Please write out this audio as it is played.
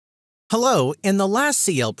Hello, in the last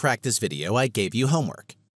CL practice video I gave you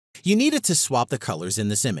homework. You needed to swap the colors in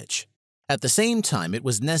this image. At the same time, it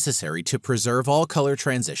was necessary to preserve all color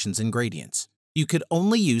transitions and gradients. You could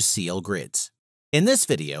only use CL grids. In this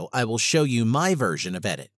video, I will show you my version of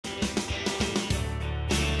edit.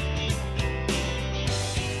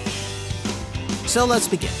 So let's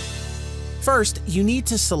begin. First, you need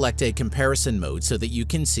to select a comparison mode so that you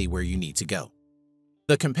can see where you need to go.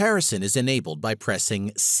 The comparison is enabled by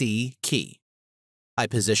pressing C key. I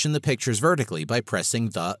position the pictures vertically by pressing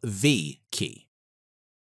the V key.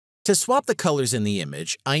 To swap the colors in the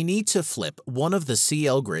image, I need to flip one of the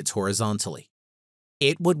CL grids horizontally.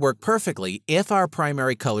 It would work perfectly if our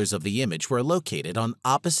primary colors of the image were located on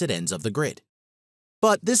opposite ends of the grid.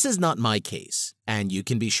 But this is not my case, and you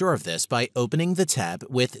can be sure of this by opening the tab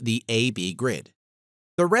with the AB grid.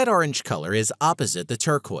 The red-orange color is opposite the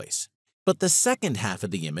turquoise, but the second half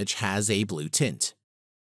of the image has a blue tint.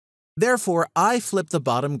 Therefore, I flip the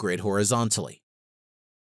bottom grid horizontally.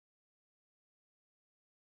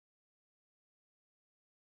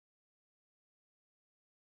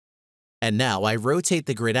 And now I rotate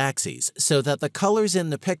the grid axes so that the colors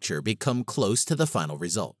in the picture become close to the final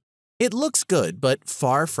result. It looks good, but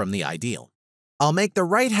far from the ideal. I'll make the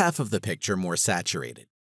right half of the picture more saturated.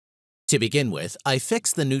 To begin with, I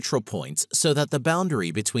fixed the neutral points so that the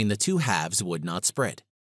boundary between the two halves would not spread.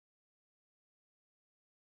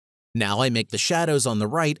 Now I make the shadows on the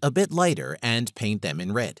right a bit lighter and paint them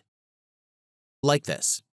in red. Like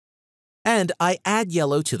this. And I add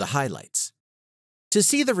yellow to the highlights. To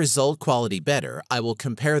see the result quality better, I will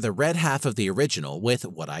compare the red half of the original with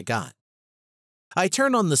what I got. I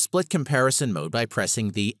turn on the split comparison mode by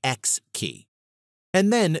pressing the X key,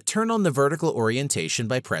 and then turn on the vertical orientation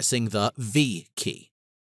by pressing the V key.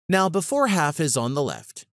 Now before half is on the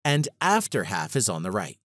left, and after half is on the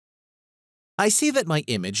right. I see that my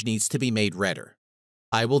image needs to be made redder.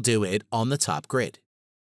 I will do it on the top grid.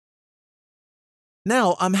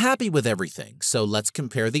 Now I'm happy with everything, so let's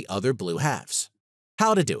compare the other blue halves.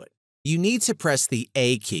 How to do it? You need to press the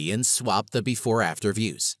A key and swap the before-after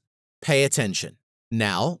views. Pay attention.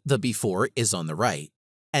 Now the before is on the right,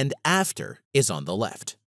 and after is on the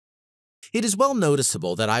left. It is well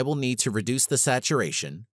noticeable that I will need to reduce the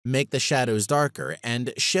saturation, make the shadows darker,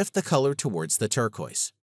 and shift the color towards the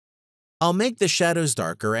turquoise. I'll make the shadows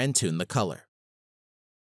darker and tune the color.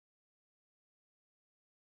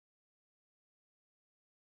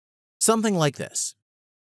 Something like this.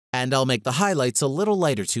 And I'll make the highlights a little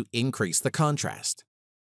lighter to increase the contrast.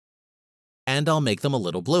 And I'll make them a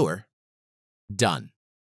little bluer. Done.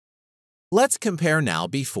 Let's compare now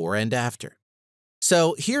before and after.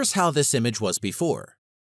 So here's how this image was before,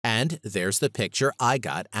 and there's the picture I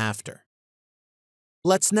got after.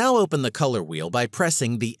 Let's now open the color wheel by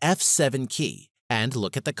pressing the F7 key and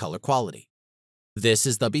look at the color quality. This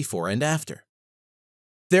is the before and after.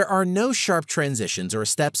 There are no sharp transitions or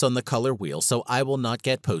steps on the color wheel, so I will not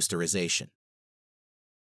get posterization.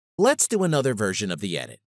 Let's do another version of the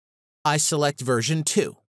edit. I select version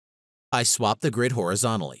 2. I swap the grid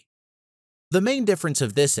horizontally. The main difference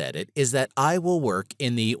of this edit is that I will work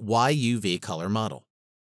in the YUV color model.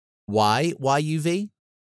 Why YUV?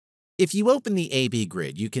 If you open the AB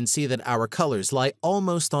grid, you can see that our colors lie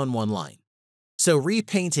almost on one line, so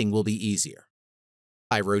repainting will be easier.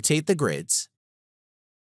 I rotate the grids.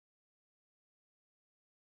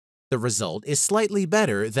 The result is slightly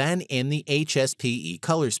better than in the HSPE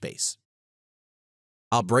color space.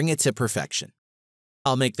 I'll bring it to perfection.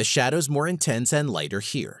 I'll make the shadows more intense and lighter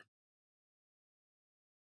here.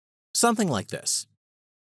 Something like this.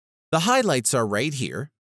 The highlights are right here.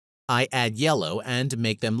 I add yellow and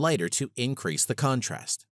make them lighter to increase the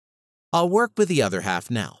contrast. I'll work with the other half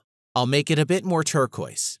now. I'll make it a bit more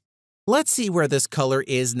turquoise. Let's see where this color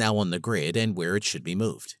is now on the grid and where it should be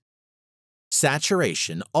moved.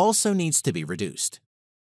 Saturation also needs to be reduced.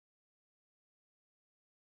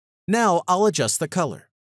 Now I'll adjust the color.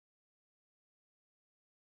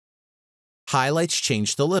 Highlights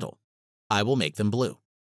changed a little. I will make them blue.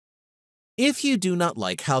 If you do not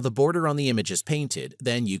like how the border on the image is painted,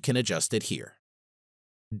 then you can adjust it here.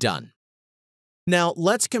 Done. Now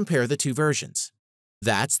let's compare the two versions.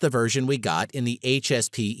 That's the version we got in the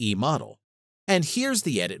HSPE model, and here's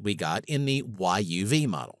the edit we got in the YUV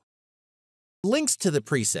model. Links to the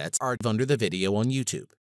presets are under the video on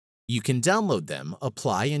YouTube. You can download them,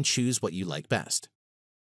 apply, and choose what you like best.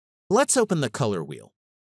 Let's open the color wheel.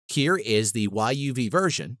 Here is the YUV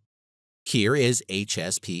version. Here is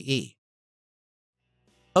HSPE.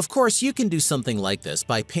 Of course, you can do something like this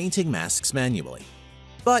by painting masks manually.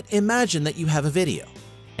 But imagine that you have a video,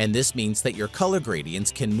 and this means that your color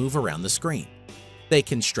gradients can move around the screen. They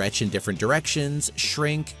can stretch in different directions,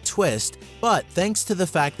 shrink, twist, but thanks to the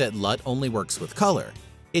fact that LUT only works with color,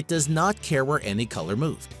 it does not care where any color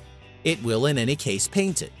moved. It will in any case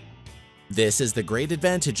paint it. This is the great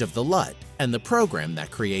advantage of the LUT and the program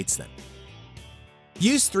that creates them.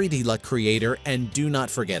 Use 3D LUT Creator and do not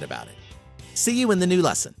forget about it. See you in the new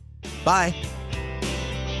lesson. Bye!